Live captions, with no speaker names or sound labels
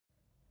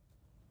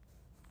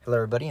Hello,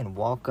 everybody, and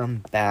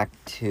welcome back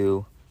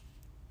to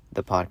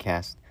the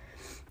podcast.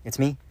 It's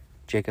me,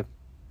 Jacob,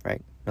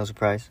 right? No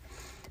surprise.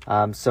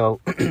 So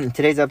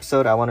today's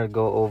episode, I want to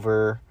go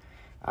over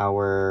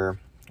our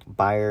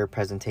buyer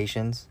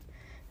presentations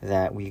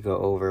that we go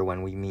over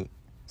when we meet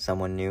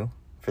someone new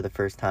for the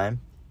first time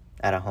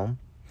at a home.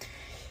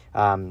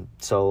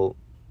 So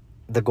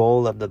the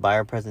goal of the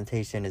buyer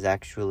presentation is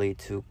actually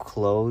to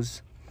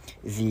close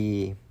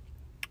the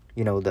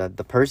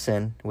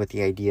person with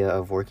the idea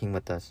of working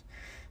with us.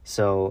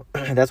 So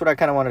that's what I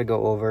kind of wanted to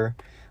go over.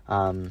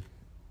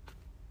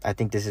 I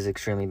think this is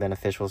extremely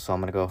beneficial, so I'm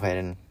going to go ahead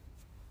and,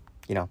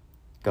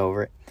 go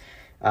over it.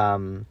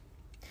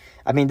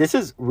 This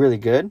is really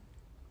good.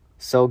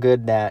 So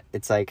good that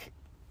it's like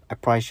I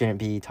probably shouldn't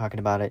be talking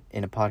about it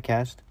in a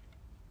podcast.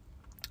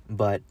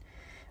 But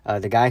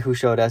the guy who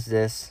showed us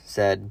this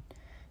said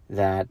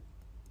that,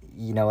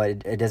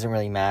 it doesn't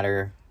really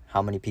matter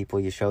how many people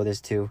you show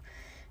this to.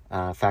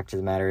 Fact of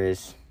the matter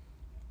is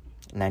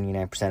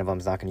 99% of them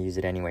is not going to use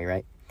it anyway,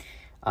 right?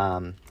 But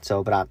I'm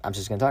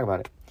just going to talk about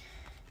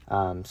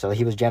it. So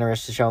he was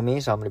generous to show me,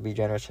 so I'm going to be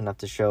generous enough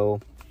to show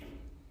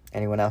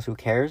anyone else who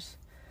cares.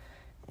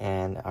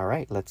 And all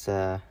right, let's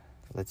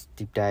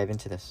deep dive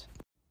into this.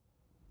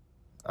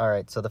 All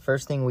right, so the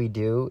first thing we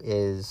do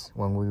is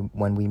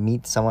when we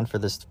meet someone for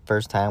this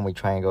first time, we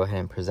try and go ahead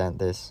and present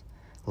this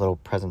little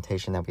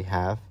presentation that we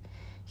have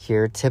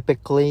here.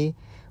 Typically,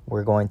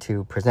 we're going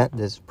to present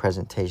this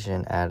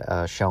presentation at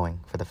a showing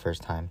for the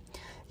first time.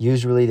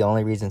 Usually, the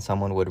only reason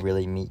someone would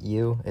really meet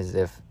you is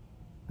if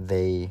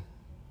they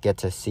get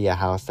to see a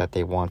house that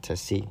they want to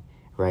see,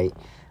 right?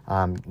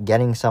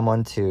 Getting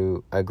someone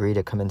to agree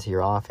to come into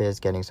your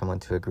office, getting someone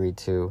to agree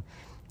to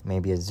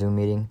maybe a Zoom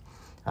meeting,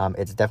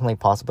 it's definitely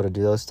possible to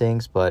do those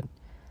things, but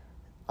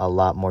a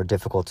lot more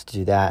difficult to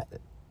do that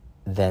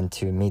than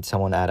to meet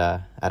someone at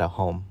a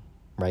home,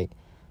 right?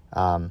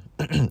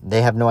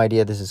 They have no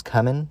idea this is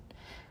coming,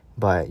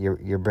 but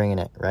you're bringing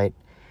it, right?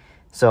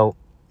 So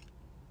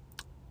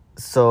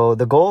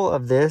the goal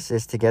of this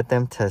is to get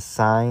them to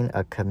sign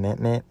a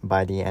commitment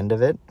by the end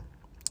of it.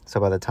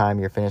 So by the time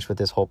you're finished with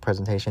this whole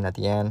presentation at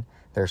the end,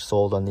 they're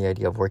sold on the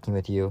idea of working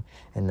with you,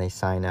 and they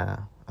sign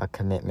a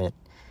commitment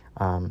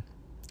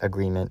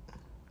agreement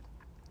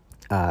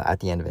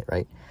at the end of it,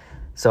 right?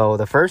 So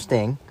the first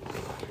thing,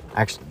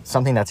 actually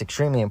something that's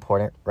extremely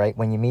important, right,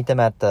 when you meet them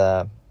at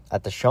the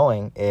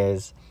showing,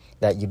 is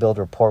that you build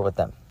rapport with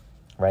them,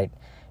 right?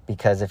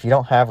 Because if you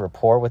don't have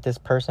rapport with this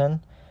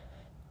person,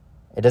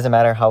 it doesn't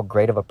matter how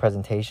great of a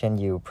presentation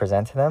you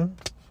present to them,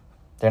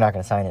 they're not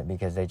going to sign it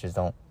because they just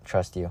don't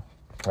trust you,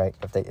 right?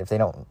 If they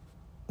don't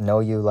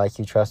know you, like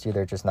you, trust you,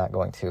 they're just not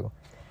going to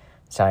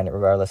sign it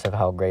regardless of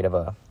how great of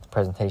a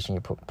presentation you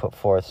put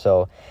forth.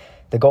 So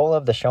the goal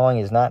of the showing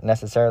is not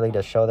necessarily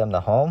to show them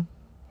the home.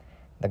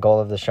 The goal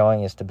of the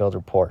showing is to build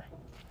rapport,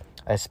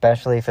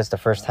 especially if it's the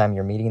first time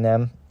you're meeting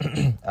them.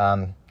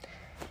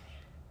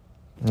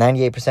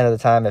 98% of the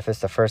time, if it's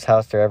the first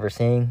house they're ever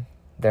seeing,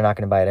 they're not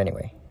going to buy it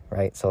anyway,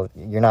 right? So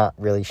you're not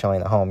really showing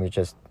the home. You're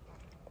just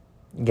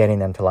getting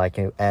them to like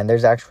you. And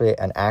there's actually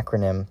an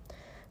acronym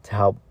to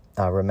help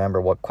remember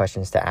what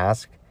questions to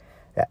ask.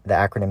 The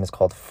acronym is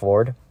called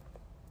FORD. It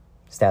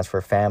stands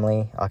for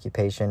Family,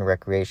 Occupation,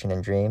 Recreation,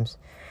 and Dreams.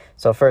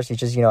 So first, you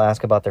just,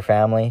 ask about their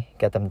family,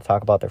 get them to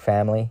talk about their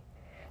family.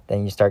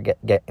 Then you start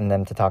getting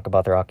them to talk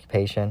about their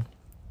occupation.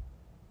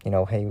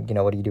 Hey,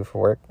 what do you do for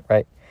work,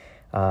 right?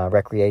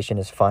 Recreation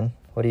is fun.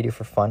 What do you do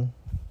for fun?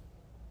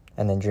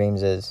 And then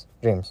dreams,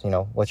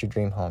 what's your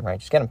dream home, right?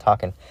 Just get them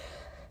talking.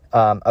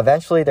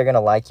 Eventually they're going to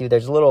like you.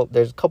 There's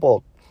a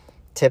couple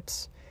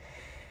tips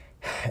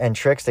and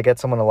tricks to get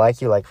someone to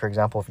like you. Like, for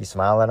example, if you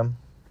smile at them,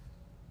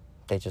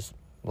 they just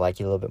like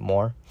you a little bit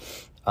more.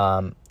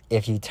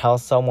 If you tell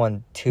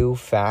someone 2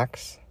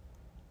 facts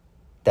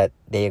that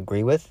they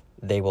agree with,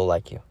 they will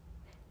like you,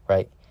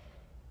 right?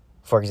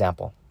 For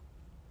example,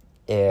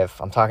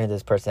 if I'm talking to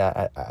this person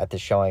at the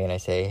showing and I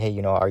say,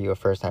 hey, are you a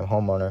first-time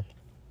homeowner?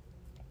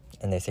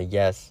 And they say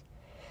yes.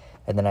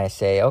 And then I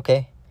say,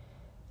 okay,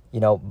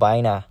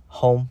 buying a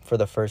home for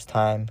the first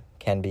time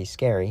can be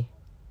scary,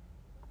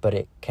 but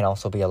it can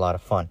also be a lot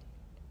of fun.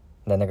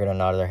 And then they're going to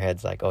nod their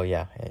heads like, oh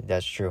yeah,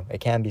 that's true. It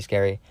can be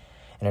scary,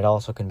 and it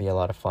also can be a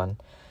lot of fun.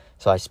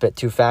 So I spit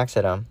 2 facts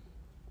at them.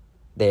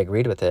 They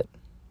agreed with it.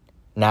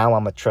 Now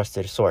I'm a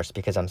trusted source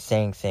because I'm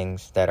saying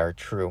things that are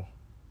true,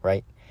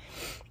 right?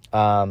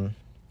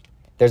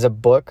 There's a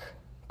book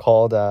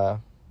called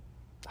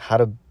How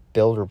to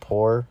Build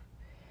Rapport.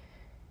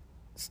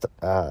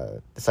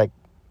 It's like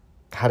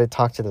how to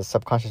talk to the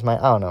subconscious mind.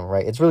 I don't know,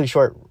 right? It's really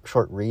short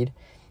read,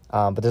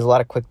 but there's a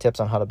lot of quick tips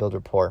on how to build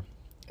rapport.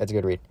 It's a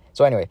good read.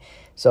 So anyway,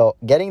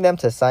 getting them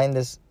to sign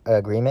this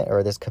agreement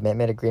or this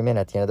commitment agreement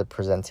at the end of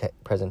the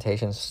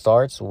presentation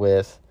starts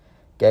with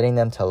getting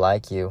them to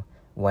like you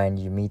when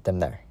you meet them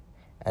there.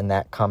 And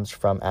that comes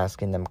from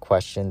asking them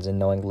questions and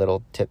knowing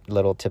little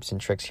tips and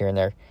tricks here and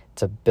there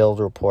to build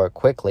rapport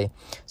quickly.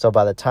 So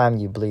by the time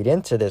you bleed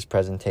into this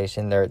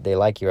presentation, they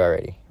like you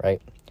already,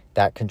 right?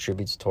 That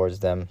contributes towards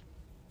them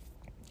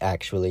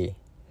actually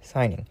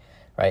signing,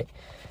 right?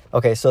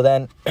 Okay, so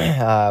then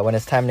when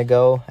it's time to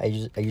go, I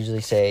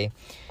usually say,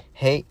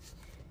 hey,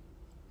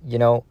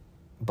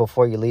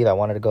 before you leave, I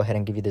wanted to go ahead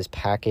and give you this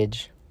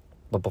package.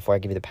 But before I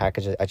give you the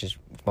package, I just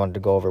wanted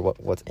to go over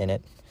what's in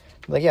it.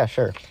 I'm like, yeah,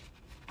 sure.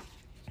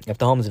 If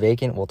the home's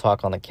vacant, we'll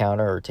talk on the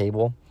counter or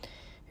table.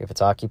 If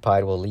it's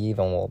occupied, we'll leave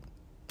and we'll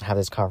have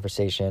this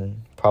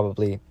conversation,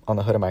 probably on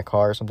the hood of my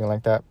car or something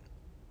like that.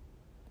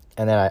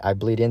 And then I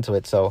bleed into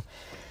it. So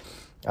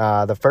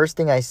the first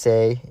thing I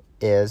say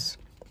is,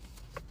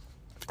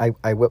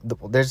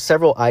 there's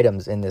several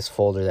items in this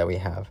folder that we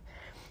have.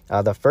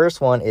 The first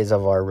one is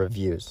of our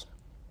reviews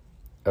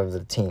of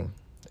the team.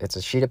 It's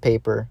a sheet of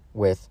paper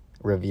with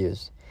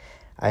reviews.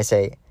 I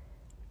say,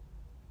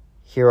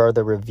 here are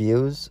the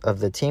reviews of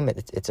the team.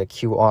 It's a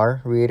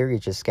QR reader. You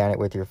just scan it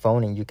with your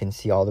phone and you can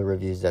see all the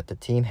reviews that the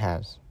team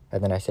has.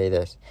 And then I say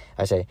this.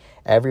 I say,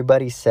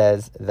 everybody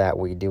says that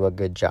we do a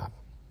good job.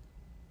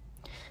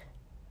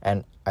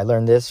 And I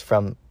learned this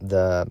from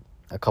a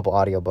couple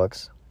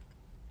audiobooks.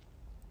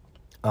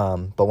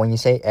 But when you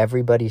say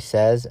everybody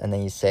says, and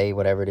then you say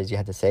whatever it is you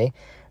have to say,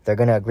 they're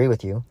going to agree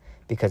with you,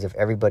 because if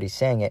everybody's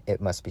saying it,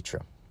 it must be true.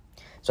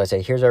 So I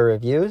say, here's our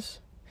reviews.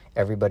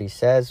 Everybody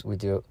says we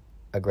do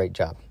a great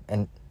job.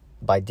 And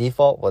by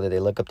default, whether they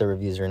look up the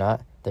reviews or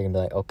not, they're going to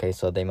be like, okay,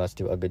 so they must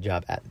do a good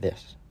job at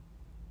this.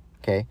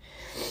 Okay?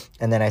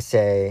 And then I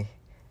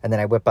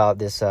whip out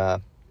this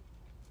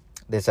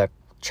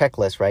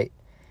checklist, right?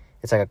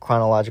 It's like a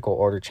chronological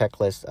order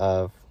checklist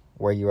of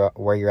where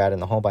you're at in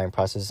the home buying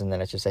process. And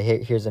then it's just say,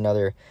 hey, here's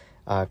another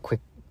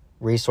quick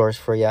resource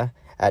for you.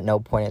 At no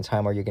point in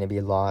time are you going to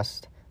be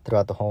lost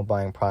throughout the home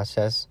buying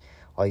process.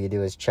 All you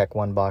do is check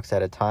one box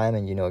at a time,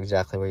 and you know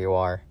exactly where you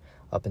are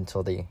up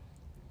until the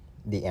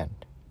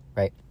end,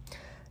 right?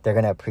 They're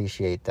going to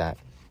appreciate that.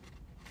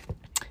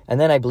 And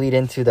then I bleed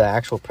into the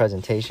actual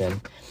presentation.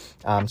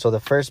 So the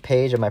first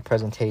page of my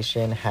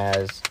presentation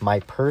has my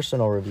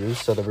personal reviews.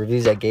 So the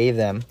reviews I gave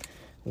them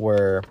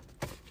were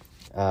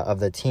of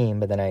the team,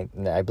 but then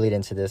I bleed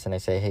into this and I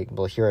say, hey,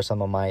 well, here are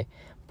some of my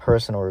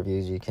personal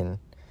reviews. You can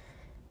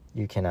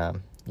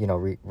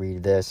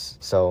read this,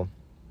 so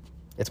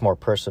it's more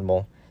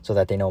personal, so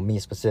that they know me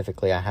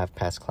specifically. I have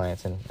past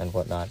clients and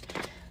whatnot.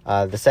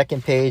 The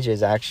second page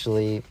is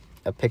actually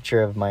a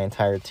picture of my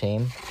entire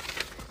team,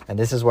 and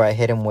this is where I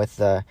hit him with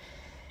the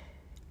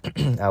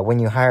when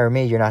you hire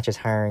me, you're not just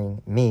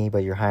hiring me, but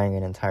you're hiring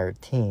an entire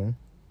team.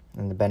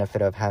 And the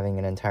benefit of having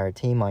an entire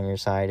team on your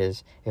side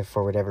is, if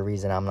for whatever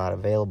reason I'm not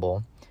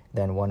available,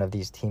 then one of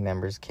these team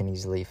members can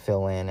easily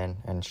fill in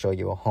and show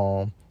you a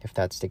home, if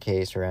that's the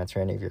case, or answer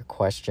any of your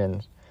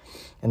questions.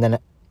 And then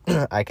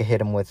I could hit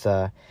them with,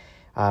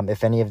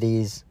 if any of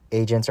these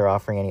agents are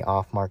offering any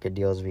off-market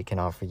deals, we can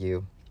offer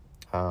you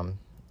an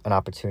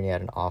opportunity at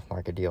an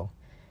off-market deal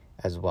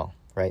as well,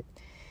 right?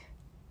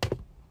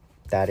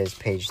 That is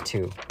page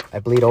 2. I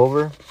bleed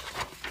over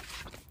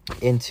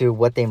into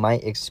what they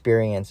might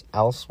experience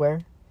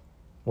elsewhere,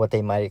 what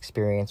they might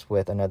experience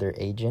with another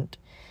agent.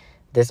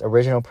 This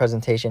original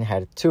presentation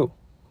had two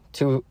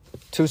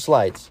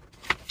slides.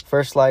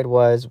 First slide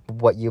was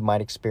what you might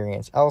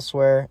experience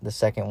elsewhere. The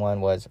second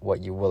one was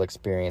what you will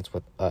experience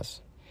with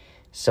us.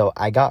 So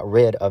I got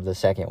rid of the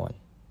second one,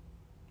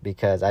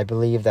 because I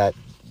believe that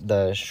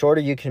the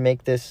shorter you can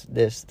make this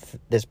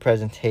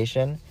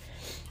presentation,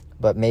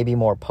 but maybe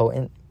more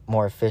potent,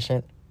 more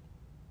efficient,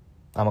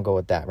 I'm going to go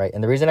with that, right?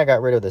 And the reason I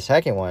got rid of the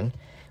second one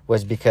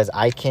was because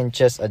I can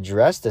just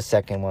address the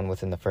second one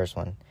within the first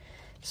one.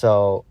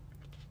 So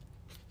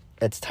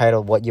it's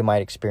titled What You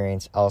Might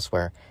Experience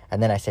Elsewhere.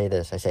 And then I say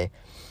this. I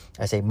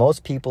say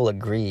most people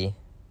agree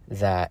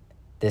that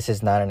this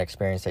is not an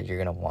experience that you're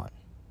going to want.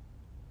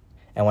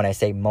 And when I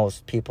say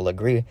most people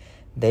agree,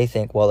 they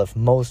think, well, if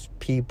most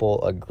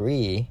people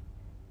agree,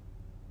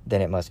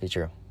 then it must be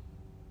true,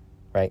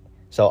 right?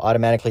 So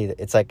automatically,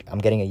 it's like I'm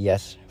getting a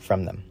yes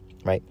from them,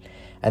 right?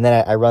 And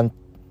then I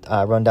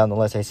run down the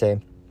list. I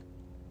say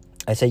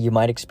you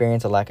might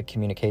experience a lack of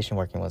communication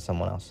working with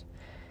someone else.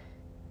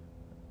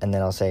 And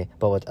then I'll say,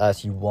 but with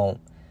us, you won't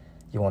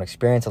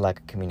experience a lack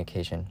of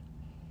communication.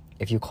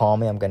 If you call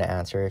me, I'm going to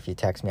answer. If you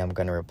text me, I'm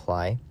going to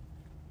reply.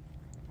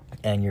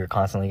 And you're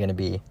constantly going to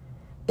be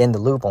in the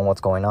loop on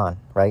what's going on,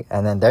 right?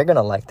 And then they're going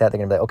to like that. They're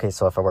going to be like, okay,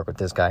 so if I work with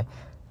this guy,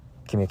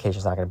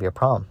 communication's not going to be a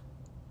problem.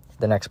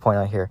 The next point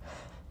on here,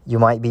 you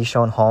might be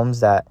shown homes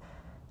that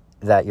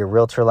your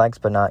realtor likes,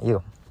 but not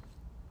you.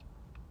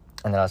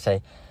 And then I'll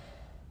say,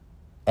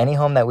 any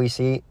home that we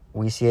see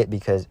it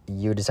because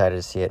you decided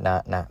to see it,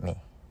 not me,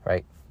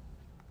 right?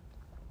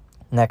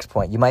 Next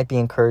point, you might be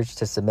encouraged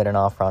to submit an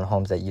offer on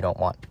homes that you don't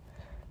want.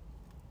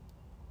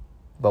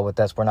 But with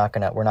us, we're not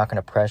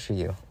gonna pressure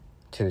you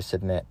to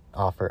submit an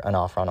offer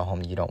on a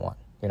home you don't want.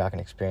 You're not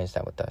gonna experience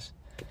that with us.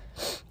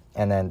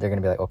 And then they're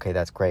gonna be like, okay,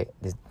 that's great.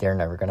 They're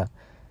never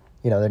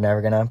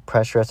gonna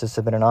pressure us to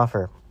submit an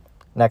offer.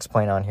 Next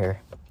point on here,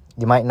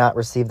 you might not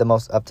receive the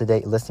most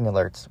up-to-date listing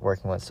alerts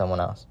working with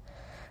someone else.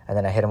 And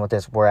then I hit them with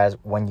this, whereas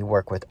when you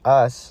work with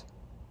us,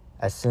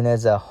 as soon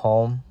as a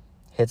home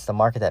hits the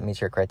market that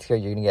meets your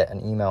criteria, you're going to get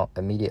an email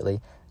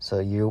immediately. So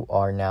you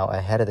are now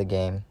ahead of the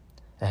game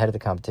ahead of the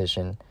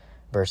competition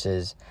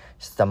versus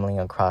stumbling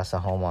across a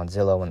home on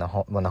Zillow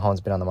when the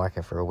home's been on the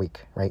market for a week,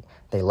 right?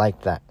 They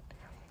like that.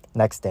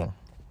 Next thing,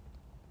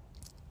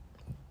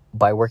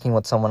 by working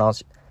with someone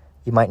else,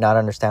 you might not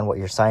understand what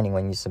you're signing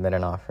when you submit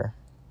an offer.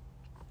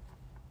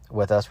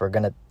 With us, we're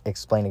going to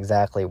explain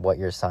exactly what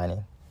you're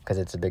signing because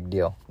it's a big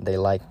deal. They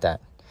like that.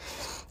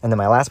 And then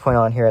my last point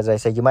on here, as I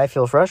said, you might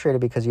feel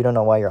frustrated because you don't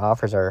know why your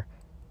offers are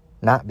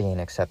not being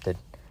accepted.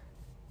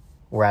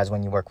 Whereas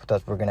when you work with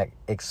us, we're going to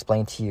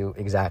explain to you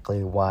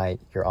exactly why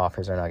your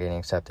offers are not getting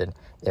accepted,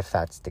 if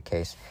that's the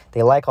case.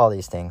 They like all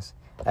these things.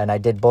 And I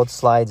did both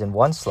slides in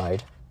one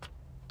slide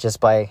just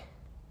by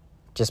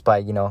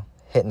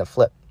hitting the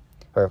flip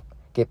or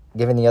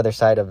giving the other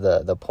side of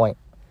the point,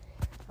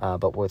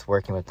 but with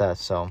working with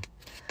us. So,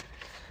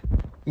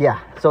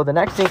 yeah. So the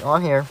next thing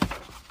on here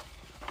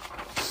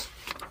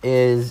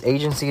is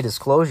agency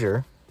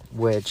disclosure,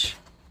 which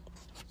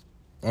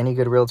any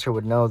good realtor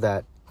would know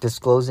that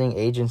disclosing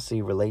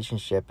agency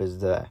relationship is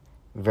the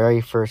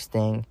very first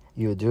thing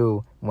you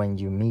do when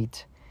you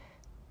meet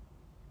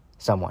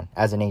someone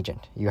as an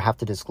agent. You have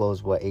to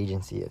disclose what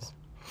agency is.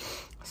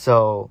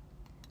 So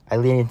I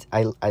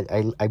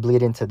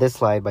bleed into this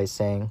slide by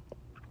saying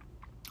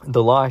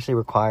the law actually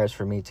requires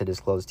for me to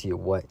disclose to you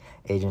what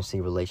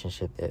agency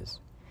relationship is.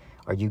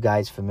 Are you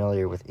guys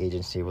familiar with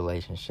agency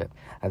relationship?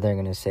 And they're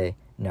going to say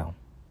no.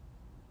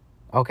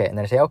 Okay, and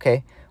then I say,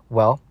 okay,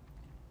 well,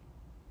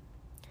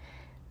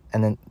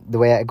 and then the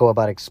way I go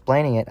about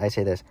explaining it, I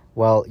say this.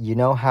 Well, you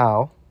know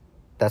how,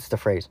 that's the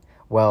phrase.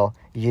 Well,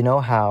 you know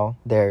how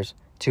there's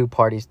two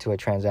parties to a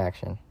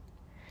transaction.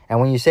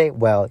 And when you say,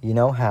 well, you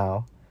know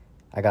how,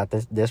 I got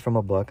this from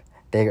a book,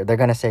 they're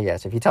going to say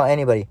yes. If you tell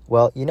anybody,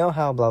 well, you know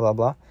how, blah, blah,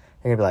 blah,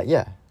 they're going to be like,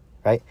 yeah,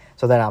 right?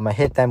 So then I'm going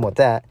to hit them with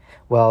that.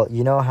 Well,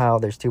 you know how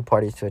there's two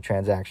parties to a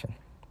transaction.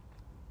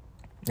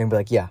 They're going to be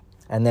like, yeah.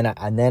 And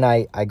then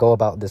I go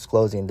about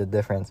disclosing the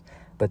difference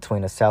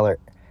between a seller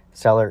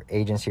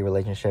agency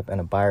relationship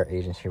and a buyer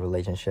agency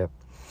relationship.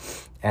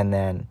 And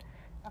then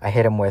I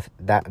hit them with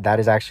that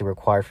is actually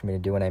required for me to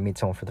do when I meet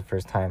someone for the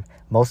first time.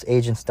 Most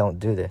agents don't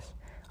do this.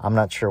 I'm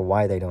not sure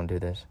why they don't do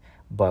this,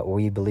 but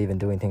we believe in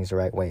doing things the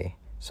right way.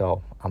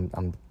 So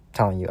I'm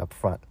telling you up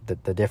front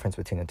the difference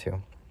between the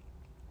two.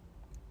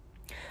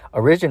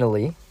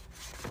 Originally,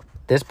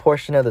 this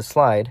portion of the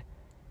slide,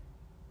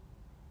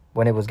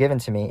 when it was given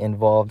to me,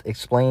 involved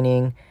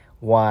explaining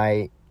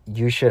why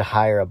you should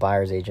hire a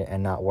buyer's agent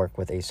and not work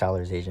with a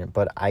seller's agent.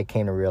 But I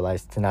came to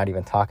realize to not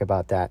even talk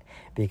about that,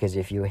 because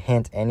if you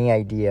hint any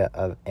idea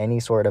of any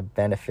sort of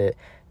benefit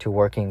to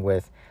working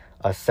with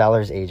a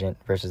seller's agent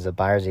versus a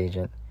buyer's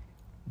agent,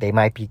 they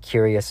might be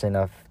curious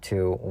enough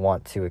to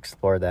want to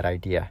explore that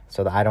idea.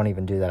 So that I don't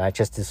even do that. I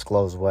just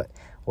disclose what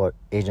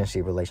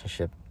agency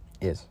relationship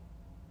is.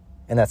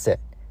 And that's it.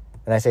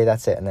 And I say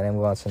that's it. And then I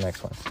move on to the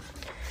next one.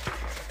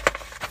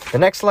 The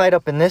next slide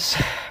up in this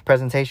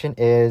presentation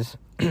is,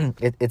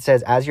 it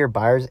says, as your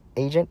buyer's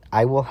agent,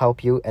 I will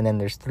help you. And then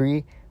there's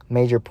 3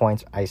 major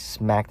points. I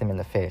smacked them in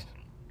the face.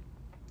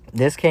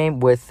 This came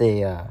with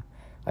a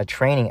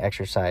training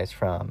exercise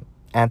from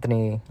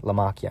Anthony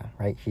LaMacchia,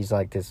 right? He's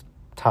like this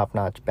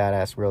top-notch,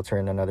 badass realtor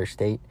in another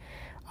state.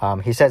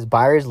 He says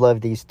buyers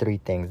love these 3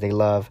 things. They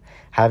love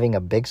having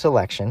a big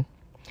selection.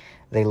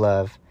 They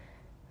love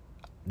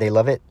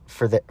it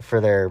for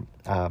their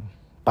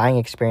buying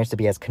experience to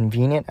be as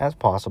convenient as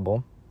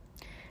possible,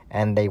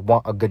 and they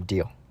want a good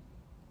deal.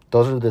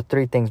 Those are the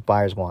 3 things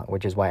buyers want,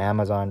 which is why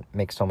Amazon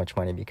makes so much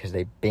money, because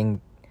they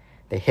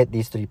hit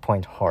these 3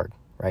 points hard,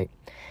 right?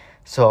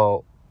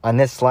 So on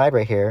this slide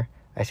right here,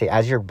 I say,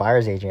 as your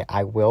buyer's agent,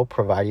 I will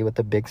provide you with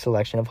a big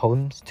selection of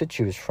homes to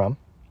choose from.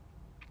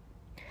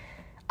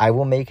 I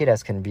will make it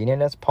as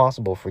convenient as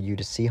possible for you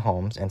to see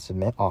homes and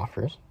submit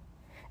offers,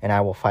 and I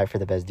will fight for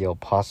the best deal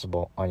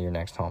possible on your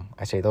next home.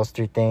 I say those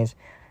 3 things,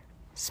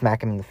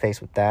 smack them in the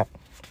face with that.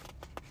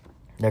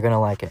 They're going to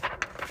like it.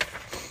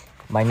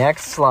 My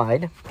next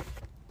slide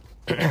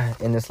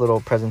in this little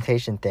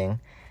presentation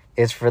thing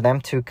is for them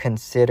to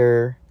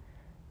consider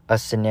a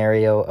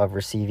scenario of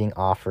receiving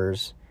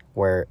offers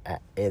where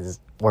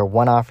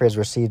one offer is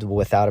received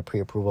without a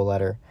pre-approval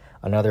letter,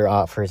 another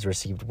offer is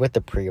received with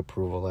a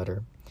pre-approval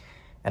letter.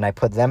 And I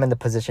put them in the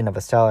position of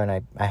a seller,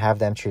 and I have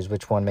them choose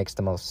which one makes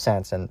the most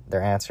sense. And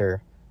their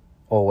answer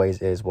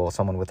always is, well,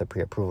 someone with a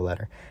pre-approval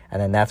letter.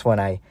 And then that's when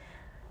I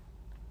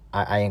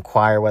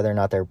inquire whether or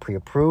not they're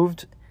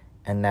pre-approved,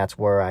 and that's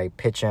where I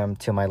pitch them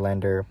to my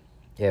lender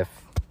if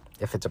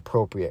it's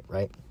appropriate,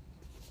 right?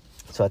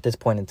 So at this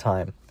point in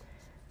time,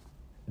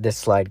 this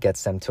slide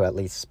gets them to at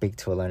least speak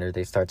to a lender.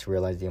 They start to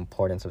realize the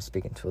importance of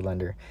speaking to a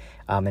lender.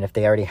 And if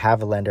they already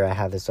have a lender, I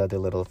have this other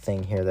little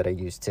thing here that I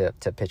use to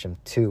pitch them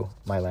to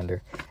my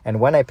lender. And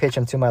when I pitch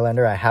them to my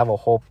lender, I have a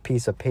whole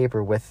piece of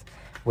paper with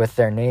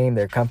their name,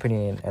 their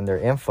company, and their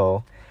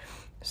info.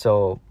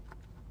 So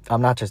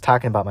I'm not just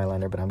talking about my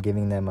lender, but I'm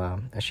giving them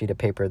a sheet of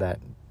paper that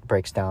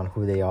breaks down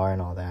who they are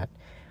and all that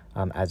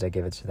as I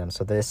give it to them.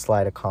 So this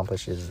slide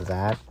accomplishes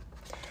that.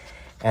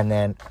 And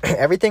then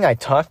everything I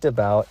talked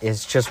about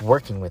is just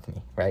working with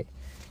me, right?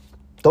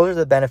 those are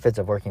the benefits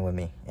of working with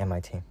me and my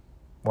team.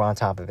 We're on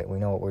top of it. We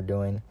know what we're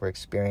doing. We're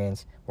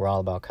experienced. We're all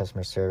about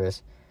customer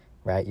service,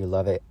 right? You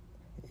love it.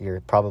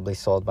 You're probably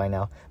sold by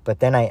now. But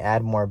then I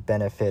add more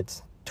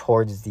benefits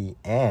towards the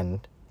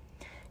end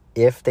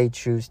if they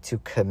choose to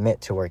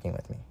commit to working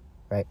with me,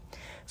 right?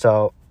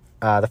 So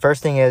the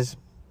first thing is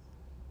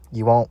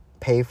you won't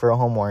pay for a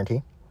home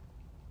warranty.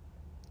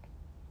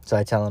 So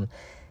I tell them,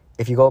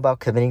 if you go about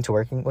committing to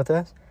working with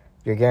us,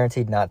 you're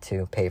guaranteed not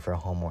to pay for a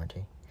home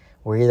warranty.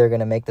 We're either going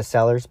to make the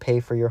sellers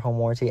pay for your home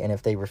warranty, and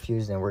if they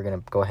refuse, then we're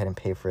going to go ahead and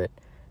pay for it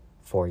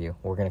for you.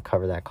 We're going to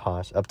cover that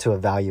cost up to a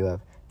value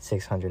of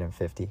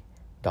 $650,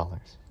 right?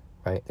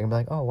 They're going to be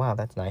like, oh, wow,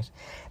 that's nice.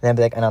 And then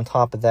be like, and on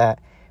top of that,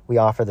 we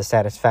offer the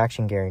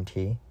satisfaction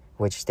guarantee,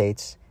 which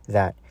states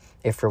that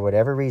if for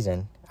whatever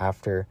reason,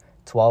 after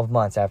 12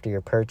 months after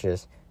your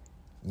purchase,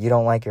 you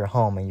don't like your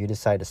home and you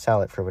decide to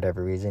sell it for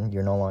whatever reason,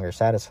 you're no longer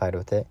satisfied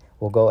with it,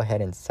 we'll go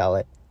ahead and sell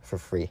it for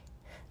free.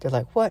 They're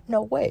like, what?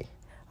 No way.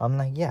 I'm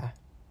like, yeah.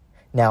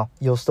 Now,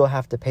 you'll still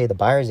have to pay the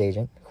buyer's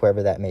agent,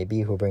 whoever that may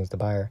be, who brings the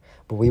buyer,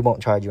 but we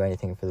won't charge you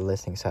anything for the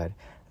listing side.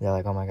 They're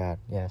like, oh my God,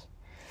 yes.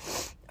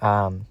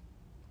 And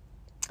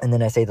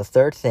then I say the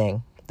third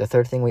thing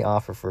we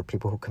offer for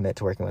people who commit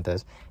to working with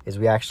us is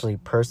we actually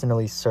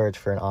personally search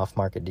for an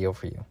off-market deal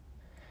for you.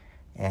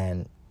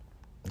 And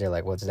they're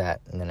like, what's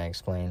that? And then I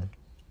explain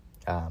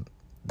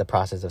the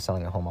process of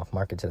selling a home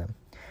off-market to them.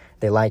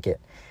 They like it.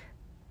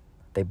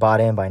 They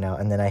bought in by now.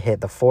 And then I hit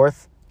the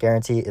fourth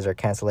guarantee is our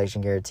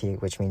cancellation guarantee,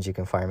 which means you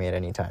can fire me at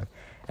any time.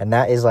 And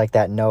that is like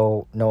that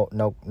no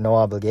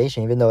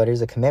obligation. Even though it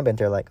is a commitment,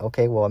 they're like,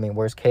 okay, well, I mean,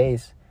 worst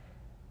case,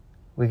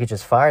 we could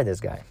just fire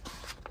this guy.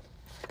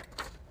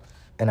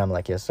 And I'm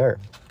like, yes, sir.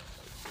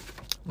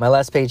 My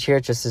last page here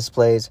just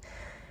displays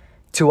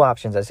two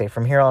options. I say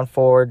from here on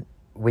forward,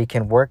 we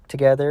can work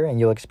together and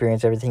you'll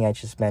experience everything I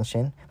just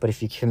mentioned. But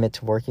if you commit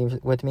to working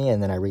with me,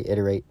 and then I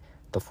reiterate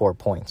the 4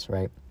 points,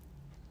 right?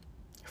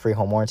 Free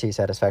home warranty,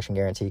 satisfaction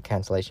guarantee,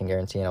 cancellation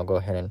guarantee, and I'll go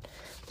ahead and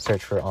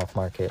search for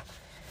off-market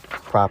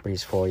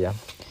properties for you.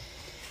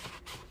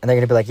 And they're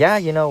going to be like, yeah,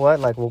 you know what?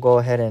 Like, we'll go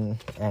ahead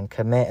and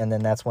commit. And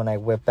then that's when I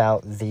whip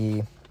out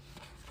the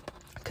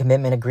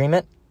commitment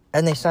agreement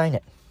and they sign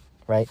it,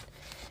 right?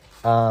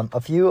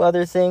 A few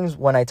other things.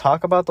 When I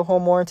talk about the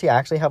home warranty, I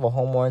actually have a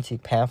home warranty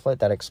pamphlet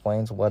that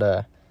explains what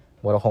a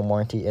home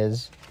warranty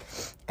is.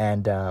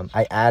 And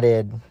I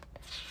added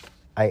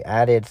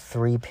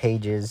 3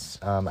 pages.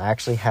 I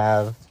actually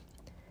have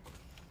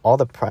all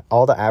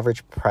the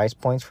average price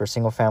points for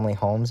single family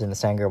homes in the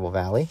San Gabriel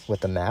Valley with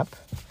the map.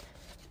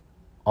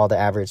 All the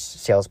average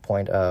sales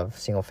point of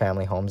single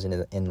family homes in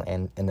the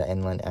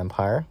Inland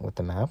Empire with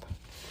the map,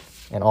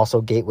 and also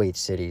gateway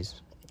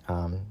cities.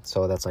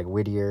 So that's like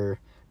Whittier,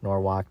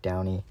 Norwalk,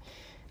 Downey,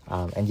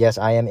 and yes,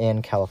 I am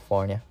in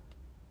California,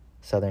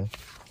 Southern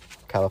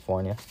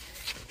California,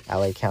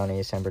 LA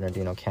County, San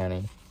Bernardino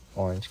County,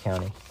 Orange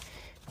County.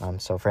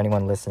 So for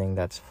anyone listening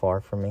that's far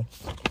from me.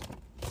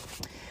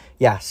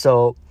 Yeah,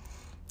 so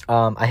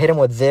I hit them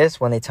with this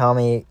when they tell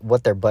me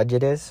what their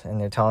budget is, and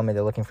they're telling me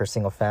they're looking for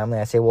single family.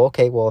 I say, well,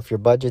 okay, well, if your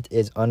budget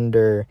is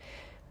under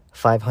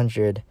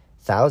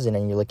 $500,000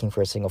 and you're looking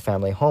for a single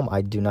family home,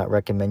 I do not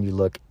recommend you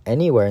look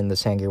anywhere in the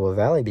San Gabriel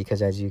Valley,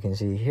 because as you can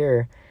see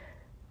here,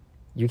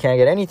 you can't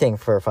get anything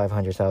for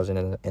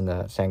 $500,000 in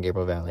the San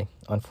Gabriel Valley,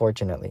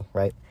 unfortunately,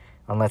 right?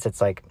 Unless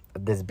it's like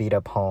this beat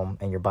up home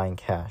and you're buying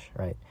cash,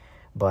 right?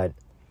 But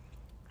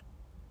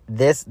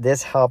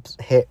this helps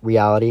hit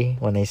reality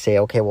when they say,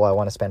 okay, well, I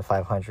want to spend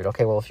 $500.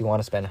 Okay, well, if you want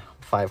to spend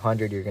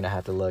 $500, you're going to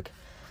have to look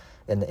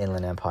in the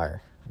Inland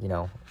Empire. You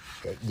know,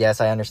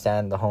 yes, I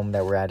understand the home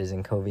that we're at is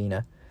in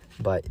Covina,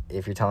 but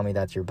if you're telling me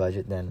that's your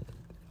budget, then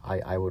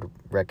I would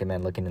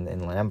recommend looking in the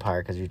Inland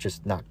Empire, because you're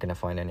just not going to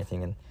find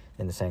anything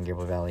in the San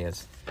Gabriel Valley.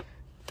 As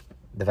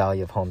the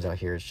value of homes out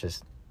here is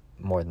just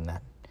more than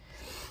that.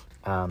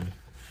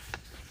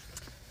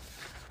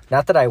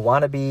 Not that I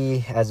want to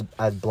be as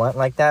blunt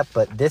like that,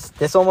 but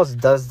this almost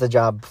does the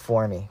job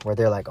for me, where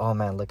they're like, oh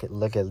man, look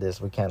at this.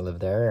 We can't live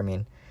there. I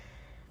mean,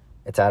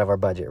 it's out of our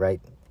budget,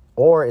 right?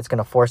 Or it's going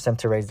to force them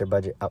to raise their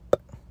budget up,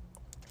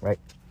 right?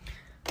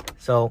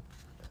 So,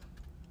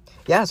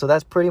 yeah, so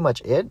that's pretty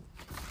much it.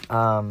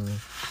 Let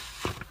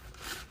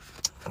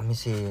me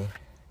see.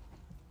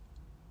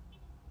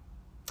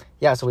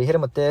 Yeah, so we hit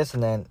them with this,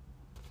 and then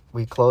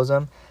we close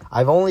them.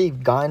 I've only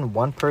gotten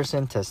one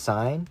person to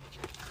sign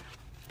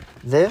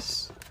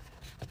this,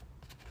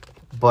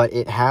 but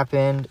it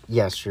happened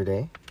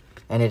yesterday,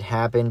 and it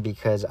happened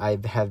because I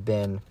have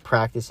been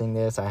practicing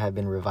this. I have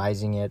been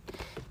revising it,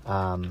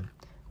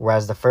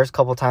 whereas the first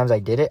couple times I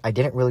did it, I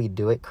didn't really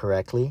do it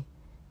correctly,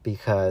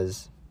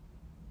 because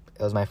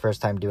it was my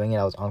first time doing it.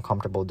 I was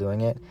uncomfortable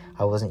doing it.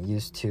 I wasn't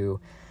used to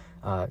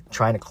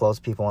trying to close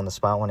people on the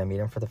spot when I meet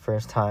them for the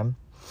first time.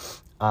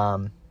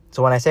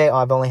 So when I say,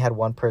 I've only had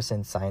one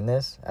person sign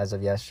this as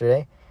of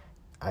yesterday,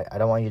 I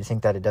don't want you to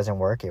think that it doesn't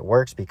work. It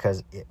works,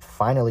 because it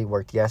finally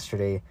worked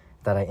yesterday,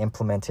 that I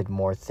implemented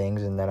more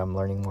things and that I'm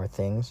learning more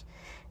things.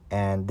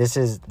 And this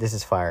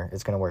is fire.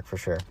 It's going to work for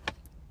sure.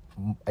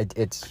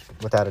 It's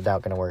without a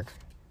doubt going to work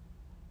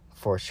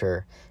for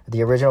sure.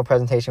 The original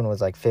presentation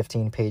was like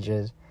 15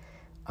 pages.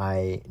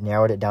 I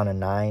narrowed it down to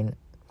 9.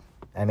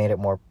 I made it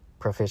more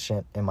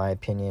proficient, in my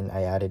opinion.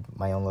 I added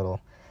my own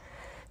little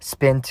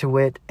spin to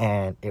it,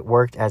 and it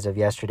worked as of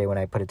yesterday when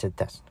I put it to the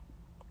test.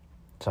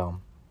 So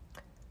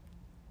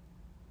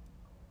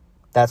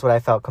that's what I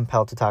felt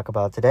compelled to talk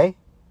about today.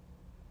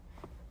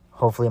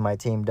 Hopefully my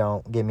team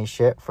don't give me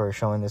shit for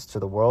showing this to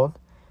the world.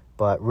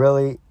 But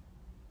really,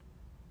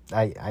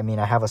 I mean,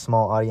 I have a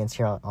small audience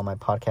here on my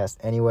podcast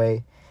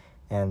anyway,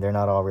 and they're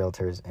not all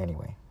realtors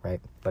anyway,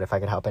 right? But if I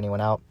could help anyone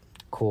out,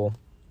 cool.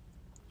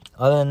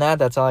 Other than that,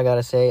 that's all I got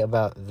to say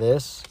about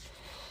this.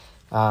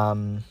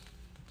 Yeah,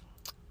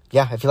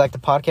 if you like the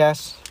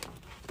podcast,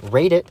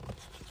 rate it.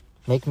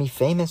 Make me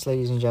famous,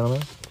 ladies and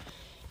gentlemen.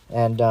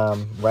 And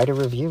write a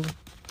review.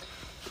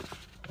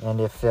 And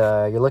if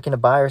you're looking to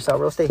buy or sell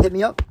real estate, hit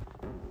me up.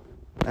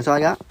 That's all I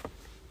got.